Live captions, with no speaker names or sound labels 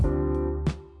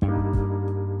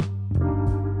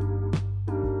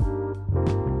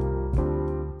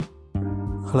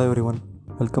Hello every one,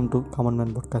 welcome to common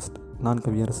man podcast. நான்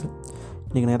கவியரசு.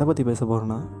 இன்றைக்கி நான் எதை பற்றி பேச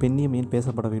போகிறேன்னா, பெண்ணியம் ஏன்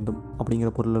பேசப்பட வேண்டும் அப்படிங்கிற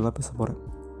பொருளில் தான் பேச போகிறேன்.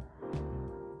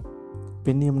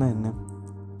 பெண்ணியம்னா என்ன?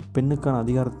 பெண்ணுக்கான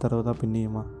அதிகாரத்தை தரவு தான்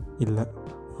பெண்ணியமா? இல்லை,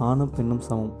 ஆணும் பெண்ணும்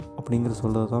சமம் அப்படிங்கிற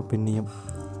சொல்கிறது தான் பெண்ணியம்.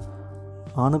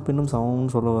 ஆணும் பெண்ணும்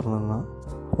சமம்னு சொல்ல வரணும்னா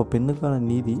அப்போ பெண்ணுக்கான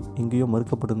நீதி எங்கேயோ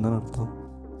மறுக்கப்படுதுன்னு தான் அர்த்தம்.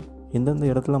 எந்தெந்த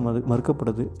இடத்துல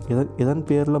மறுக்கப்படுது, எதன்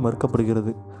பேரில்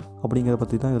மறுக்கப்படுகிறது அப்படிங்கிறத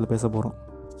பற்றி தான் இதில் பேச போகிறோம்.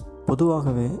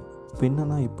 பொதுவாகவே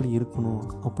பெண்ணனா எப்படி இருக்கணும்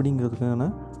அப்படிங்கிறதுக்கான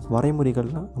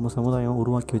வரைமுறைகள்லாம் நம்ம சமுதாயம்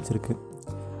உருவாக்கி வச்சுருக்கு.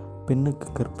 பெண்ணுக்கு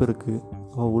கற்பு இருக்குது,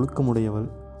 அவள் ஒழுக்கமுடையவள்,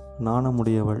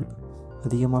 நாணமுடையவள்,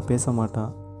 அதிகமாக பேச மாட்டா,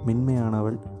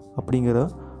 மென்மையானவள் அப்படிங்கிற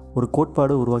ஒரு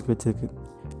கோட்பாடு உருவாக்கி வச்சுருக்கு.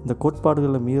 இந்த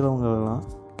கோட்பாடுகளில் மீறவங்களெல்லாம்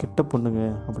கெட்ட பொண்ணுங்க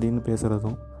அப்படின்னு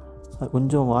பேசுகிறதும்,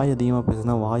 கொஞ்சம் வாய் அதிகமாக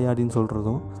பேசுனா வாயாடின்னு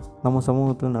சொல்கிறதும் நம்ம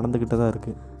சமூகத்தில் நடந்துக்கிட்டு தான்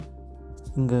இருக்குது.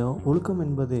 இங்கே ஒழுக்கம்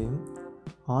என்பதே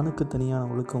ஆணுக்கு தனியான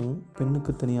ஒழுக்கமும்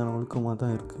பெண்ணுக்கு தனியான ஒழுக்கமாக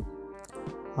தான் இருக்குது.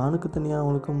 ஆணுக்கு தனியான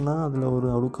ஒழுக்கம்னா அதில் ஒரு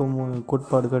ஒழுக்கம்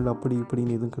கோட்பாடுகள் அப்படி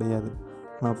இப்படின்னு எதுவும் கிடையாது.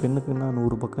 ஆனால் பெண்ணுக்குன்னா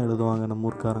 100 பக்கம் எழுதுவாங்க நம்ம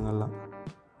ஊர்க்காரங்கெல்லாம்.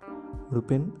 ஒரு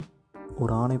பெண்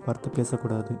ஒரு ஆணை பார்த்து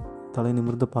பேசக்கூடாது, தலை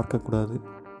நிமிர்ந்து பார்க்கக்கூடாது.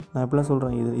 நான் எப்படிலாம்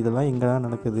சொல்கிறேன், இதெல்லாம் எங்கே தான்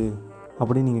நடக்குது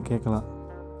அப்படின்னு நீங்கள் கேட்கலாம்.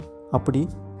 அப்படி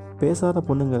பேசாத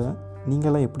பொண்ணுங்களை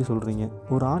நீங்களாம் எப்படி சொல்கிறீங்க?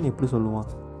 ஒரு ஆண் எப்படி சொல்லுவான்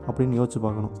அப்படின்னு யோசிச்சு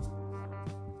பார்க்கணும்.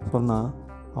 சொன்னால்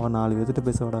அவன் 4 பேர்த்திட்ட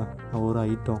பேசவாடா, அவன் ஒரு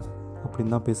ஐட்டம்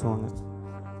அப்படின்னு தான் பேசுவாங்க.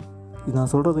 இது நான்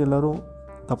சொல்கிறது எல்லோரும்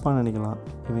தப்பாக நினைக்கலாம்.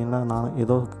 இவன்லாம் நான்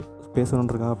ஏதோ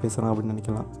பேசணுன்றக்காக பேசுகிறான் அப்படின்னு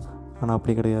நினைக்கலாம். ஆனால்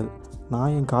அப்படி கிடையாது.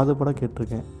 நான் என் காதுபட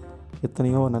கேட்டிருக்கேன்.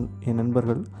 எத்தனையோ என்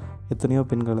நண்பர்கள் எத்தனையோ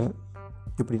பெண்களை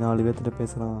இப்படி 4 பேர்த்திட்ட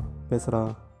பேசுகிறா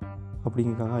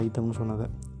அப்படிங்கிறக்காக ஐட்டம்னு சொன்னதை.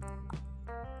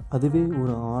 அதுவே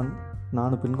ஒரு ஆண்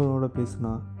 4 பெண்களோடு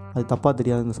பேசுனா அது தப்பாக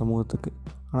தெரியாது இந்த சமூகத்துக்கு.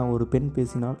 ஆனால் ஒரு பெண்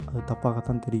பேசினால் அது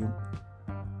தப்பாகத்தான் தெரியும்.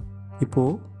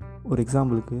 இப்போது ஒரு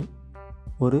எக்ஸாம்பிளுக்கு,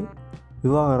 ஒரு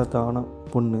விவாகரத்தான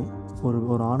பொண்ணு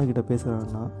ஒரு ஆணுக்கிட்ட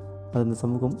பேசுகிறாங்கன்னா அது இந்த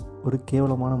சமூகம் ஒரு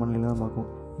கேவலமான மனநிலை தான் பார்க்கும்.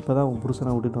 இப்போ தான் உன்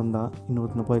புருஷனை விட்டுட்டு வந்தால்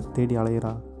இன்னொருத்தனை போய் தேடி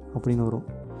அலையிறா அப்படின்னு வரும்.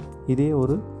 இதே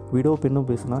ஒரு விடோ பெண்ணும்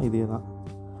பேசுனா இதே தான்.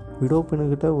 விடோ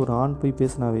பெண்ணுக்கிட்ட ஒரு ஆண் போய்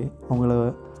பேசினாவே அவங்கள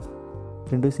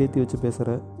ரெண்டும் சேர்த்து வச்சு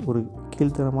பேசுகிற ஒரு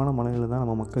கீழ்த்தரமான மனநிலை தான்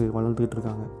நம்ம மக்கள் வளர்ந்துக்கிட்டு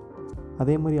இருக்காங்க.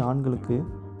 அதே மாதிரி ஆண்களுக்கு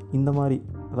இந்த மாதிரி,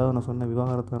 அதாவது நான் சொன்ன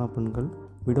விவாகரத்தான பெண்கள்,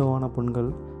 விடோவான பெண்கள்,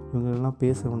 இவங்களெல்லாம்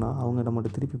பேசணும்னா அவங்க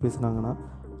நம்மகிட்ட திருப்பி பேசுனாங்கன்னா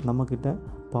நம்மக்கிட்ட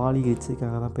பாலியல்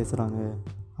இச்சைக்காக தான் பேசுகிறாங்க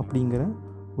அப்படிங்கிற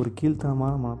ஒரு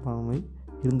கீழ்த்தரமான மனப்பான்மை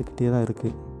இருந்துக்கிட்டே தான்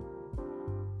இருக்குது.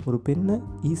 ஒரு பெண்ணை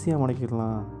ஈஸியாக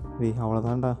மடக்கிடலாம்,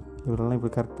 அவ்வளோதான்டா, இவரெல்லாம்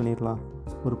இப்படி கரெக்ட் பண்ணிடலாம்.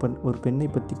 ஒரு பெண்ணை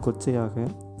பற்றி கொச்சையாக,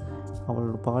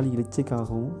 அவளோட பாலியல்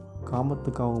இச்சைக்காகவும்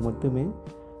காமத்துக்காகவும் மட்டுமே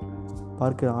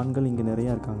பார்க்கிற ஆண்கள் இங்கே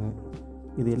நிறையா இருக்காங்க.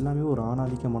 இது எல்லாமே ஒரு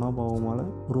ஆணாதிக்க மனோபாவமால்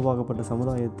உருவாக்கப்பட்ட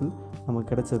சமுதாயத்தில் நமக்கு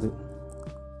கிடைச்சது.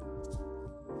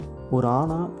 ஒரு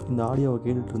ஆணாக இந்த ஆடியோவை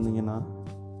கேட்டுட்டு இருந்தீங்கன்னா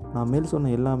நான் மேல்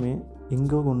சொன்ன எல்லாமே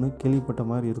எங்கோ ஒன்று கேள்விப்பட்ட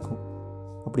மாதிரி இருக்கும்.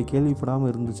 அப்படி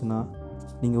கேள்விப்படாமல் இருந்துச்சுன்னா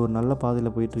நீங்கள் ஒரு நல்ல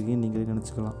பாதையில் போயிட்டுருக்கீங்கன்னு நீங்களே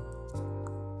நினச்சிக்கலாம்.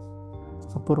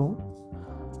 அப்புறம்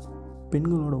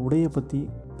பெண்களோட உடையை பற்றி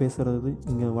பேசுகிறது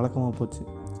இங்கே வழக்கமாக போச்சு.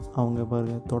 அவங்க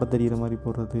பாருங்கள், தொட தெரிகிற மாதிரி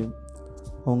போடுறது,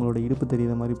 அவங்களோட இடுப்பு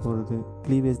தெரிகிற மாதிரி போடுறது,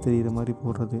 க்ளீவேஜ் தெரிகிற மாதிரி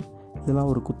போடுறது, இதெல்லாம்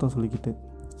ஒரு குத்தம் சொல்லிக்கிட்டு.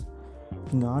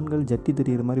 இங்கே ஆண்கள் ஜட்டி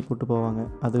தெரிகிற மாதிரி போட்டு போவாங்க.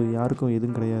 அது யாருக்கும்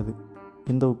எதுவும் கிடையாது,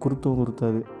 எந்த குருத்தும்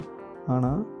குருத்தாது.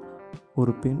 ஆனால்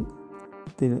ஒரு பெண்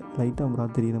லைட்டாக ப்ரா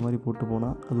தெரிகிற மாதிரி போட்டு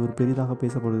போனால் அது ஒரு பெரிதாக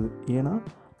பேசப்படுது. ஏன்னா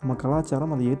நம்ம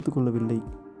கலாச்சாரம் அதை ஏற்றுக்கொள்ளவில்லை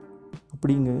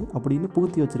அப்படின்னு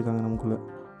புகுத்தி வச்சுருக்காங்க நமக்குள்ளே.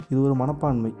 இது ஒரு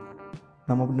மனப்பான்மை.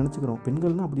 நம்ம அப்படி நினச்சிக்கிறோம்,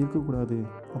 பெண்கள்னால் அப்படி இருக்கக்கூடாது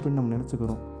அப்படின்னு நம்ம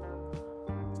நினச்சிக்கிறோம்.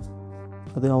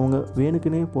 அது அவங்க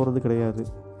வேணுக்குனே போகிறது கிடையாது.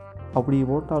 அப்படி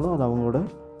போட்டாலும் அது அவங்களோட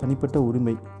தனிப்பட்ட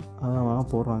உரிமை, அதான்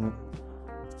போடுறாங்க.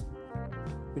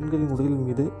 பெண்களின் உடலின்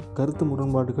மீது கருத்து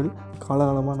முரண்பாடுகள்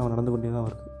காலகாலமாக நம்ம நடந்து கொண்டே தான்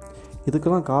வருது.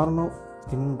 இதுக்கெல்லாம் காரணம்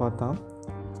என்னன்னு பார்த்தா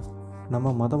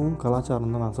நம்ம மதமும்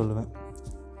கலாச்சாரம் தான் நான் சொல்லுவேன்.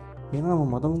 ஏன்னா நம்ம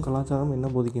மதமும் கலாச்சாரம் என்ன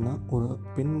போதிக்குன்னா, ஒரு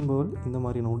பெண் போல் இந்த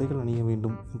மாதிரியான உடைகள் அணிய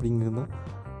வேண்டும் அப்படிங்கிறத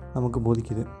நமக்கு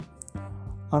போதிக்குது.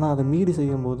 ஆனால் அதை மீறி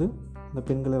செய்யும்போது அந்த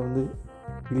பெண்களை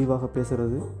இழிவாக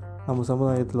பேசுகிறது நம்ம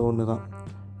சமுதாயத்தில் ஒன்று தான்.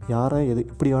 யாரை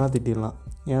எப்படி வேணால் திட்டிடலாம்.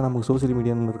 ஏன்னா நமக்கு சோசியல்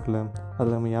மீடியான்னு இருக்குல்ல,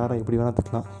 அதில் நம்ம யாரை எப்படி வேணால்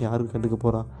திட்டலாம், யாருக்கு கண்டுக்க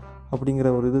போகிறா அப்படிங்கிற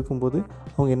ஒரு இது இருக்கும்போது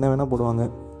அவங்க என்ன வேணால் போடுவாங்க.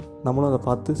 நம்மளும் அதை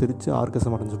பார்த்து சிரித்து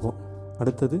ஆர்கசம் அடைஞ்சிப்போம்.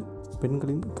 அடுத்தது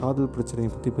பெண்களின் காதல்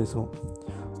பிரச்சனையை பற்றி பேசுவோம்.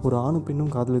 ஒரு ஆணும்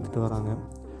பெண்ணும் காதலித்துட்டு வராங்க.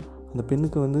 அந்த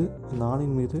பெண்ணுக்கு அந்த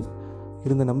ஆணின் மீது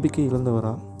இருந்த நம்பிக்கை இழந்து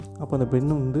வரா. அப்போ அந்த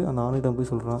பெண்ணு அந்த ஆணிடம்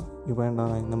போய் சொல்கிறான்,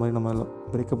 வேண்டாம், இந்த மாதிரி நம்ம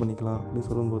பிரேக்கப் பண்ணிக்கலாம் அப்படின்னு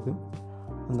சொல்லும்போது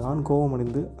அந்த ஆண் கோபம்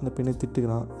அடைந்து அந்த பெண்ணை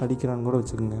திட்டுக்கிறான், அடிக்கிறான்னு கூட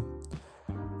வச்சுக்கோங்க.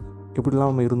 எப்படிலாம்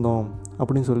நம்ம இருந்தோம்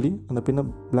அப்படின்னு சொல்லி அந்த பெண்ணை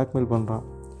பிளாக்மெயில் பண்ணுறான்.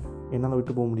 என்னால்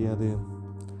விட்டு போக முடியாது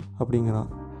அப்படிங்கிறான்.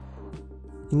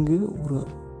 இங்கு ஒரு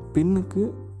பெண்ணுக்கு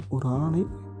ஒரு ஆணை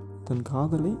தன்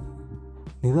காதலை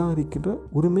நிராகரிக்கின்ற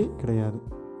உரிமை கிடையாது.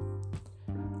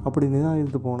 அப்படி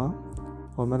நிராகரித்து போனால்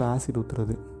அவன் மேலே ஆசிட்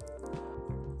ஊற்றுறது.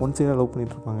 ஒன் சைடாக லவ்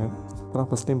பண்ணிகிட்ருப்பாங்க. அப்புறம்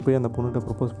ஃபஸ்ட் டைம் போய் அந்த பொண்ணுகிட்ட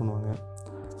ப்ரப்போஸ் பண்ணுவாங்க.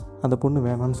 அந்த பொண்ணு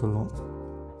வேணான்னு சொல்லும்.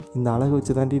 இந்த அழகை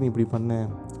வச்சு தாண்டி நீ இப்படி பண்ண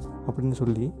அப்படின்னு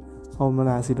சொல்லி அவன்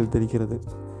மேலே ஆசிட் தெளிக்கிறது.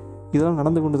 இதெல்லாம்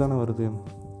நடந்து கொண்டு தானே வருது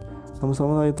நம்ம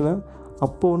சமுதாயத்தில்.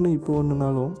 அப்போ ஒன்று இப்போ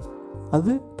ஒன்றுனாலும்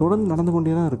அது தொடர்ந்து நடந்து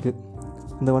கொண்டே தான் இருக்குது.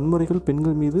 இந்த வன்முறைகள்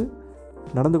பெண்கள் மீது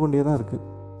நடந்து கொண்டே தான் இருக்குது.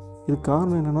 இதுக்கு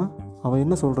காரணம் என்னென்னா, அவள்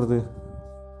என்ன சொல்கிறது,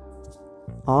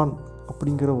 ஆண்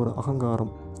அப்படிங்கிற ஒரு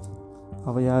அகங்காரம்.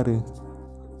 அவள் யார்,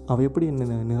 அவள் எப்படி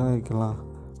என்ன நிராகரிக்கலாம்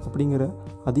அப்படிங்கிற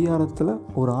அதிகாரத்தில்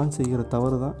ஒரு ஆண் செய்கிற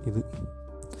தவறு தான் இது.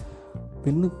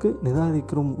 பெண்ணுக்கு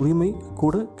நிராகரிக்கிற உரிமை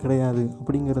கூட கிடையாது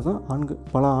அப்படிங்கிறது தான்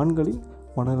பல ஆண்களின்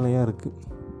மனநிலையாக இருக்குது.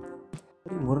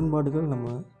 முரண்பாடுகள் நம்ம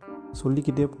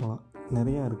சொல்லிக்கிட்டே போகலாம்,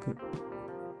 நிறையா இருக்குது.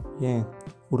 ஏன்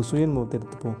ஒரு சுயன்முகத்தை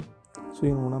எடுத்துப்போம்.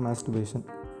 சுயன்முகம்னா மாஸ்டர்பேஷன்.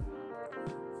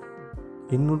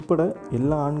 உட்பட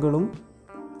எல்லா ஆண்களும்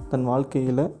தன்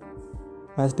வாழ்க்கையில்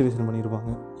மாஸ்டர்பேஷன்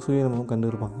பண்ணியிருப்பாங்க, சுயனுபவம்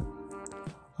கண்டிருப்பாங்க.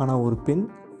 ஆனால் ஒரு பெண்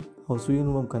அவள்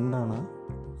சுயனுபவம் கண்டானா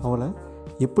அவளை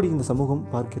எப்படி இந்த சமூகம்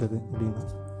பார்க்கிறது அப்படின்னா,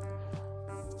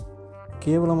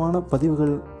 கேவலமான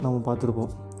பதிவுகள் நம்ம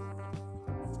பார்த்துருப்போம்.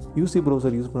 யூசி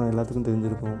ப்ரௌசர் யூஸ் பண்ண எல்லாத்துக்கும்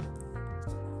தெரிஞ்சிருக்கும்.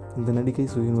 இந்த நடிகை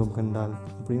சுயனுபவம் கண்டால்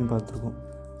அப்படின்னு பார்த்துருக்கோம்.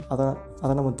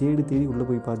 அதை நம்ம தேடி உள்ளே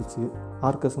போய் படித்து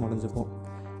ஆர்கசம் அடைஞ்சிப்போம்.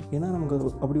 ஏன்னா நமக்கு அது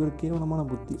அப்படி ஒரு கேவலமான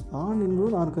புத்தி. ஆண்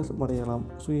என்பதும் ஆர்கசம் அடையலாம்,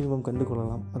 சுயனுபவம் கண்டு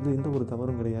கொள்ளலாம், அது எந்த ஒரு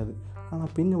தவறும் கிடையாது.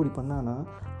 ஆனால் பெண் அப்படி பண்ணானா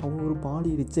அவள் ஒரு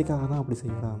பாலியல் இச்சைக்காக தான் அப்படி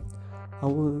செய்கிறான்.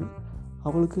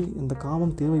 அவளுக்கு இந்த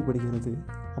காமம் தேவைப்படுகிறது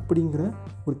அப்படிங்கிற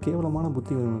ஒரு கேவலமான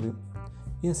புத்தி வருவது.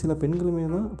 ஏன் சில பெண்களுமே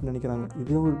தான் அப்படி நினைக்கிறாங்க,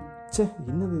 இது ஒரு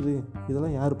என்னது இது,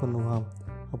 இதெல்லாம் யார் பண்ணுவா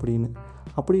அப்படின்னு.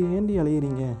 அப்படி ஏண்டி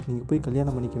அலையிறீங்க, நீங்கள் போய்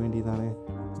கல்யாணம் பண்ணிக்க வேண்டியதானே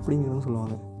அப்படிங்கிறதும்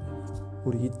சொல்லுவாங்க.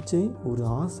 ஒரு இச்சை, ஒரு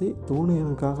ஆசை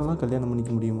தோணுகிறதுக்காகலாம் கல்யாணம்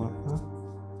பண்ணிக்க முடியுமா?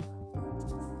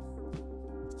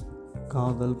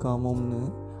 காதல், காமம்னு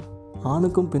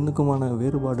ஆணுக்கும் பெண்ணுக்குமான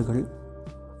வேறுபாடுகள்,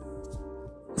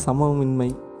 சமமின்மை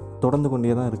தொடர்ந்து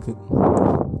கொண்டே தான் இருக்குது.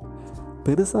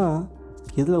 பெருசாக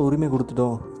எதில் உரிமை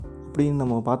கொடுத்துட்டோம் அப்படின்னு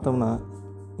நம்ம பார்த்தோம்னா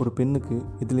ஒரு பெண்ணுக்கு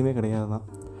எதுலேயுமே கிடையாது தான்.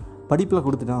 படிப்பில்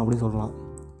கொடுத்துட்டான் அப்படின்னு சொல்லலாம்.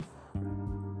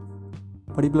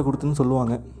 படிப்பில் கொடுத்துன்னு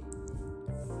சொல்லுவாங்க.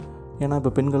 ஏன்னா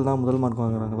இப்போ பெண்கள் தான் முதல் மார்க்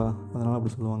வாங்குறாங்களா, அதனால்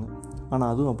அப்படி சொல்லுவாங்க. ஆனால்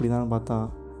அதுவும் அப்படி தான் பார்த்தா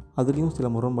அதுலேயும் சில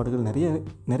முரண்பாடுகள்,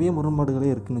 நிறைய முரண்பாடுகளே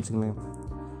இருக்குதுன்னு வச்சுங்களேன்.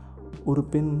 ஒரு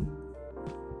பெண்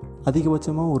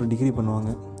அதிகபட்சமாக ஒரு டிகிரி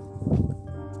பண்ணுவாங்க,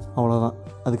 அவ்வளோதான்.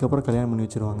 அதுக்கப்புறம் கல்யாணம் பண்ணி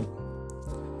வச்சுருவாங்க.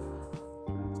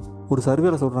 ஒரு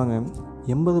சர்வேல சொல்கிறாங்க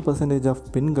 80% ஆஃப்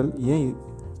பெண்கள் ஏன்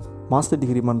மாஸ்டர்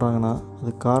டிகிரி பண்ணுறாங்கன்னா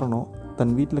அதுக்கு காரணம்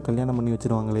தன் வீட்டில் கல்யாணம் பண்ணி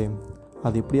வச்சுருவாங்களே,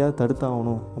 அது எப்படியாவது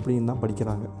தடுத்தாகணும் அப்படின்னு தான்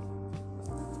படிக்கிறாங்க.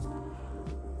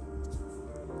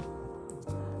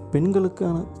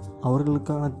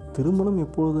 அவர்களுக்கான திருமணம்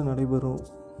எப்பொழுது நடைபெறும்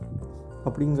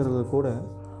அப்படிங்கிறத கூட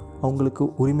அவங்களுக்கு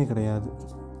உரிமை கிடையாது.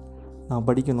 நான்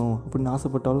படிக்கணும் அப்படின்னு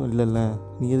ஆசைப்பட்டாலும் இல்லை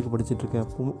நீ எதுக்கு படிச்சிட்ருக்க,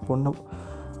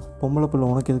 பொம்பளை பிள்ளை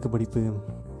உனக்கு எதுக்கு படிப்பு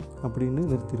அப்படின்னு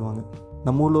நிறுத்திடுவாங்க.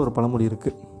 நம்ம ஊரில் ஒரு பழமொழி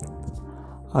இருக்குது,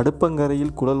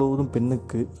 அடுப்பங்கரையில் குழலூதும்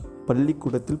பெண்ணுக்கு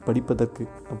பள்ளிக்கூடத்தில் படிப்பதற்கு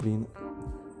அப்படின்னு.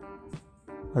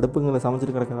 அடுப்புங்களை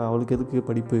சமைச்சிட்டு கிடக்கிற அவளுக்கு எதுக்கு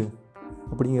படிப்பு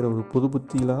அப்படிங்கிற ஒரு பொது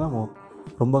புத்தியில் தான் நம்ம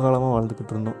ரொம்ப காலமாக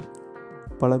வாழ்ந்துக்கிட்டு இருந்தோம்.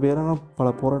 பல பேரான பல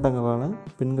போராட்டங்களால்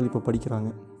பெண்கள் இப்போ படிக்கிறாங்க.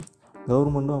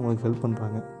 கவர்மெண்ட்டும் அவங்களுக்கு ஹெல்ப்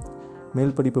பண்ணுறாங்க.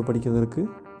 மேல் படிப்பு படிக்கிறதுக்கு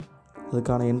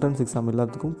அதுக்கான என்ட்ரன்ஸ் எக்ஸாம்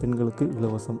எல்லாத்துக்கும் பெண்களுக்கு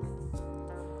இலவசம்.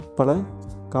 பல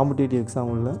காம்படேட்டிவ்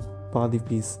எக்ஸாமில் பாதி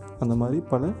ஃபீஸ், அந்த மாதிரி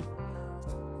பல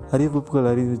அறிவிப்புகள்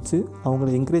அறிவித்து அவங்கள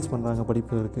என்கரேஜ் பண்ணுறாங்க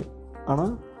படிப்பதற்கு.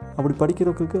 ஆனால் அப்படி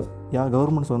படிக்கிறதுக்கு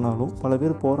கவர்மெண்ட் சொன்னாலும் பல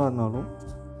பேர் போராடினாலும்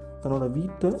தன்னோட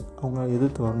வீட்டை அவங்க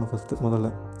எதிர்த்து வரணும் முதல்ல.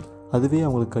 அதுவே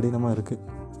அவங்களுக்கு கடினமாக இருக்குது.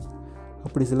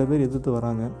 அப்படி சில பேர் எதிர்த்து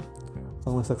வராங்க,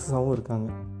 அவங்க சக்ஸஸாகவும் இருக்காங்க.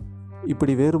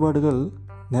 இப்படி வேறுபாடுகள்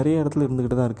நிறைய இடத்துல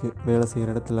இருந்துக்கிட்டு தான் இருக்குது. வேலை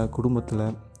செய்கிற இடத்துல,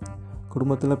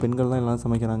 குடும்பத்தில் பெண்கள் தான் எல்லாம்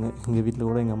சமைக்கிறாங்க. எங்கள் வீட்டில்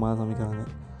கூட எங்கள் அம்மா தான் சமைக்கிறாங்க.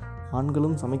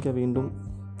 ஆண்களும் சமைக்க வேண்டும்,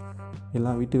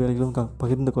 எல்லா வீட்டு வேலைகளும்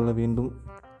பகிர்ந்து கொள்ள வேண்டும்.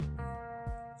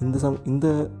 இந்த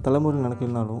தலைமுறையில்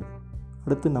நடக்கலைனாலும்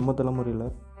அடுத்து நம்ம தலைமுறையில்,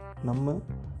 நம்ம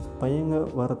பையங்க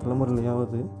வர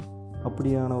தலைமுறையிலையாவது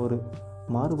அப்படியான ஒரு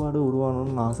மாறுபாடு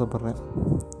உருவாகணும்னு நான் ஆசைப்பட்றேன்.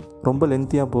 ரொம்ப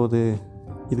லென்த்தியாக போகுது,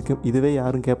 இதுவே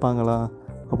யாரும் கேட்பாங்களா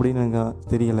அப்படின்னு எனக்கு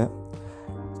தெரியலை.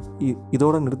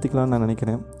 இதோடு நிறுத்திக்கலான்னு நான்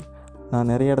நினைக்கிறேன். நான்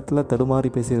நிறைய இடத்துல தடுமாறி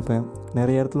பேசியிருப்பேன்.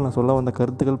 நிறைய இடத்துல நான் சொல்ல வந்த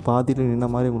கருத்துக்கள் பாதியில் நின்ன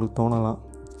மாதிரி உங்களுக்கு தோணலாம்.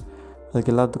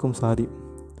 அதுக்கு எல்லாத்துக்கும் சாரி.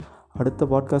 அடுத்த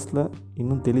பாட்காஸ்ட்டில்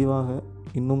இன்னும் தெளிவாக,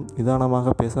 இன்னும்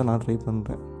நிதானமாக பேச நான் ட்ரை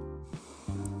பண்ணுறேன்.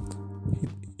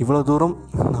 இவ்வளோ தூரம்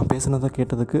நான் பேசுனதை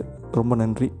கேட்டதுக்கு ரொம்ப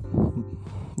நன்றி.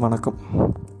 வணக்கம்.